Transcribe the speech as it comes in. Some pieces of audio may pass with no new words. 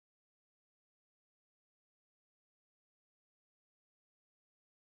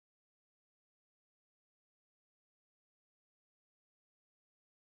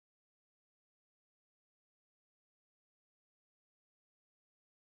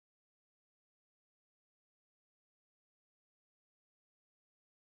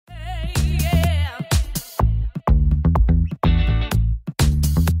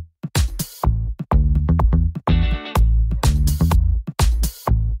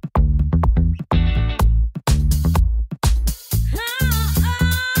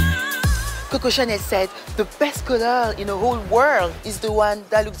Coco Chanel said, the best color in the whole world is the one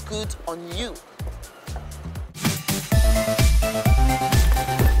that looks good on you.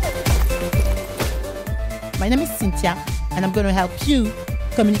 My name is Cynthia, and I'm going to help you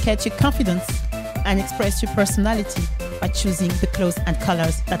communicate your confidence and express your personality by choosing the clothes and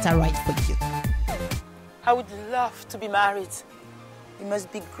colors that are right for you. I would love to be married. It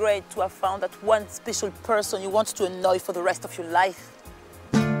must be great to have found that one special person you want to annoy for the rest of your life.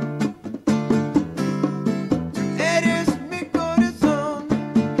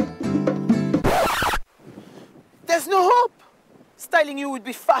 There's no hope. Styling you would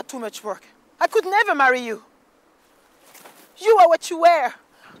be far too much work. I could never marry you. You are what you wear.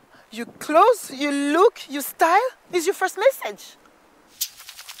 Your clothes, your look, your style is your first message.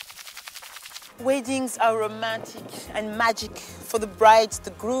 Weddings are romantic and magic for the bride,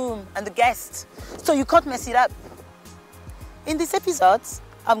 the groom, and the guests, so you can't mess it up. In this episode,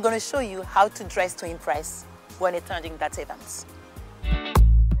 I'm going to show you how to dress to impress when attending that event.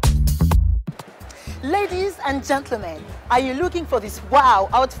 Ladies and gentlemen, are you looking for this wow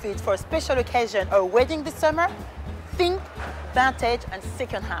outfit for a special occasion or a wedding this summer? Think vintage and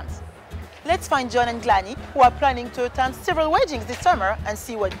second-hand. Let's find John and Glanny, who are planning to attend several weddings this summer, and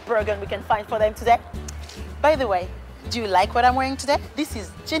see what bargain we can find for them today. By the way, do you like what I'm wearing today? This is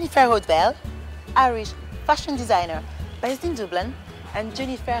Jennifer Rodwell, Irish fashion designer based in Dublin, and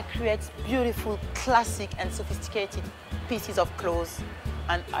Jennifer creates beautiful, classic and sophisticated pieces of clothes,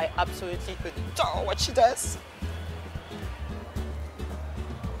 and I absolutely adore what she does.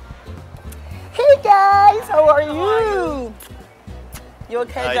 Hey guys, how are you? You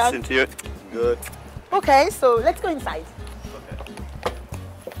okay, John? Hi, Cynthia. Good. Okay, so let's go inside. Okay.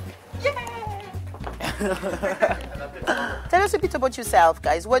 Yeah! Tell us a bit about yourself,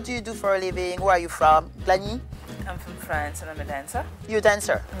 guys. What do you do for a living? Where are you from? Glanny? I'm from France and I'm a dancer. You're a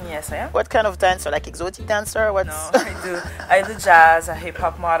dancer? Yes, I am. What kind of dancer? Like exotic dancer? What's... No, I do jazz,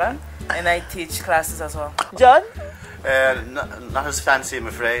 hip-hop, modern, and I teach classes as well. John? Not as fancy, I'm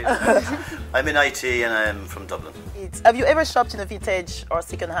afraid. I'm in IT and I'm from Dublin. Have you ever shopped in a vintage or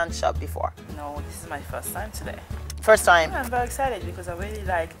second-hand shop before? No, this is my first time today. First time? I'm very excited because I really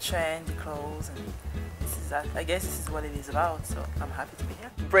like trendy clothes, and I guess this is what it is about, so I'm happy to be here.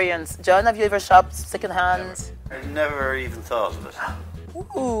 Brilliant. John, have you ever shopped second-hand? I never even thought of it.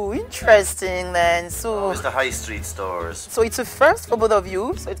 Ooh, interesting then. So It's the high street stores. So it's a first for both of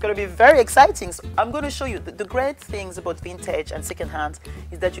you, so it's going to be very exciting. So I'm going to show you the great things about vintage and second-hand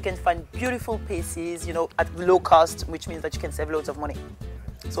is that you can find beautiful pieces, you know, at low cost, which means that you can save loads of money.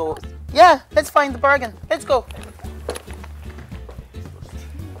 So yeah, let's find the bargain. Let's go.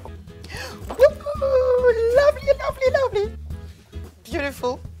 Ooh, lovely, lovely, lovely.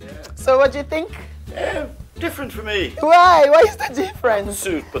 Beautiful. So what do you think? Different for me. Why? Why is the difference?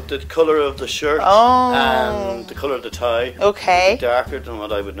 Suit, but the colour of the shirt and the colour of the tie. Okay. Darker than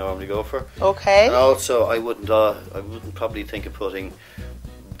what I would normally go for. Okay. And also, I wouldn't probably think of putting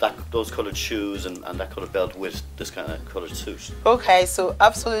those coloured shoes and that coloured belt with this kind of coloured suit. Okay, so I would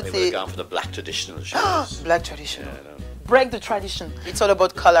absolutely. have gone for the black traditional shoes. Black traditional. Yeah, I know. Break the tradition. It's all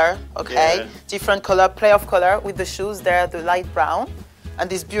about color, okay? Yeah. Different color, play of color with the shoes. They're the light brown. And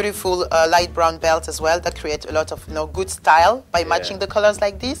this beautiful light brown belt as well that creates a lot of good style by matching the colors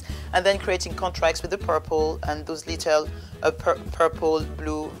like this, and then creating contrasts with the purple and those little purple,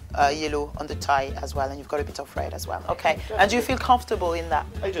 blue, yellow on the tie as well, and you've got a bit of red as well. Okay, and do you feel comfortable in that?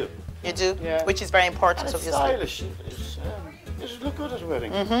 I do. You do? Yeah. Which is very important, And it's obviously. stylish. It would look good at a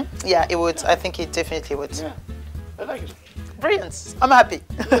wedding. Yeah, it would. I think it definitely would. Yeah, I like it. Brilliant. I'm happy.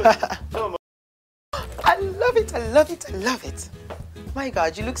 So much. I love it. I love it. I love it. My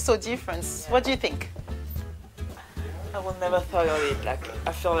God, you look so different. What do you think? I will never thought of it. Like,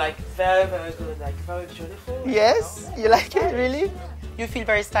 I feel like very, very good, like very beautiful. Yes? You like it, really? You feel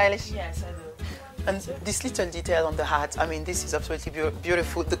very stylish? Yes, I do. And this little detail on the hat, I mean, this is absolutely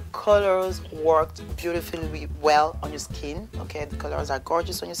beautiful. The colors worked beautifully well on your skin. Okay, the colors are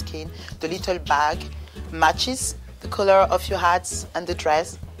gorgeous on your skin. The little bag matches the color of your hats and the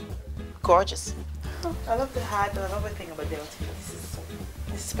dress. Gorgeous. I love the hat, and I love everything about the outfit.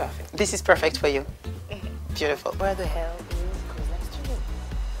 This is perfect. This is perfect for you. Beautiful. Where the hell is Cosline Studio?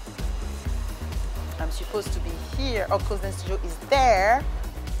 I'm supposed to be here. Oh, Cosline Studio is there.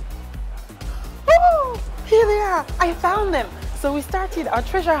 Oh, here they are. I found them. So we started our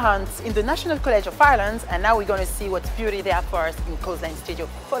treasure hunt in the National College of Ireland, and now we're going to see what beauty they have for us in Cosline Studio.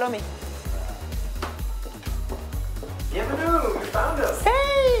 Follow me. Bienvenue, we found us.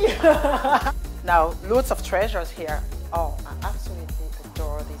 Hey! Now, loads of treasures here. Oh, I absolutely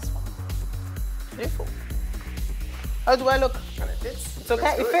adore this one. Beautiful. How do I look? It's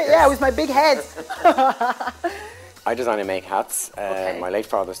okay. Yeah, with my big head. I design and make hats. Okay. My late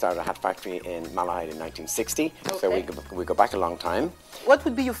father started a hat factory in Malahide in 1960, so we go back a long time. What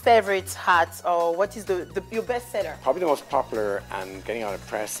would be your favorite hat, or what is your best seller? Probably the most popular and getting out of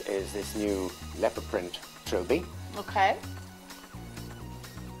press is this new leopard print trilby. Okay.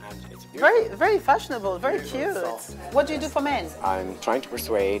 And it's Very, very fashionable, very cute. What do you do for men? I'm trying to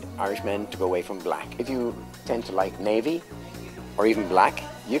persuade Irish men to go away from black. If you tend to like navy or even black,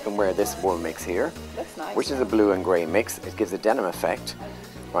 you can wear this wool mix here. That's nice. Which is a blue and grey mix. It gives a denim effect,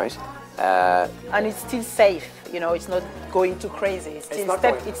 right? And it's still safe, you know, it's not going too crazy. It's still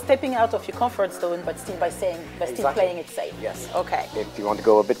it's stepping out of your comfort zone, but still still playing it safe. Yes. Okay. If you want to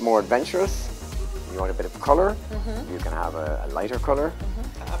go a bit more adventurous, you want a bit of color, you can have a lighter color.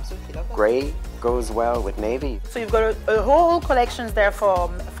 I absolutely love that. Grey goes well with navy. So you've got a whole collections there for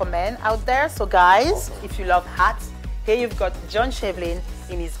men out there. So guys, if you love hats, here you've got John Shevlin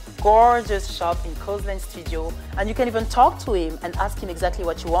in his gorgeous shop in Coastline Studio, and you can even talk to him and ask him exactly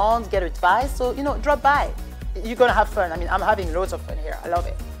what you want, get advice. So, you know, drop by. You're gonna have fun. I mean, I'm having loads of fun here. I love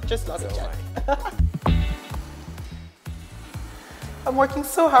it. Just love it, Jack. I'm working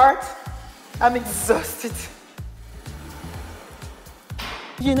so hard. I'm exhausted.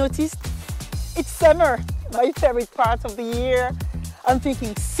 You noticed? It's summer, my favorite part of the year. I'm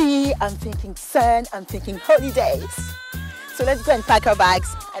thinking sea, I'm thinking sun, I'm thinking holidays. So let's go and pack our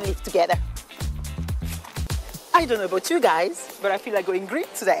bags and live together. I don't know about you guys, but I feel like going green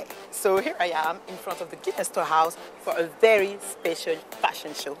today. So here I am in front of the Guinness Storehouse for a very special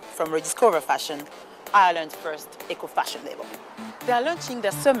fashion show from Rediscover Fashion, Ireland's first eco-fashion label. They are launching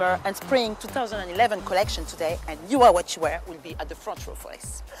their summer and spring 2011 collection today, and You Are What You Wear will be at the front row for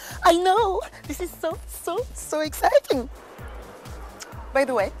this. I know, this is so exciting. By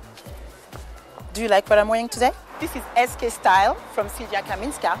the way, do you like what I'm wearing today? This is SK Style from Sylvia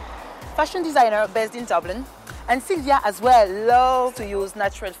Kaminska, fashion designer based in Dublin. And Sylvia as well loves to use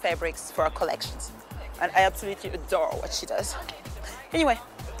natural fabrics for her collections. And I absolutely adore what she does. Anyway,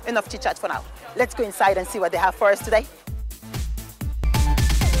 enough chit chat for now. Let's go inside and see what they have for us today.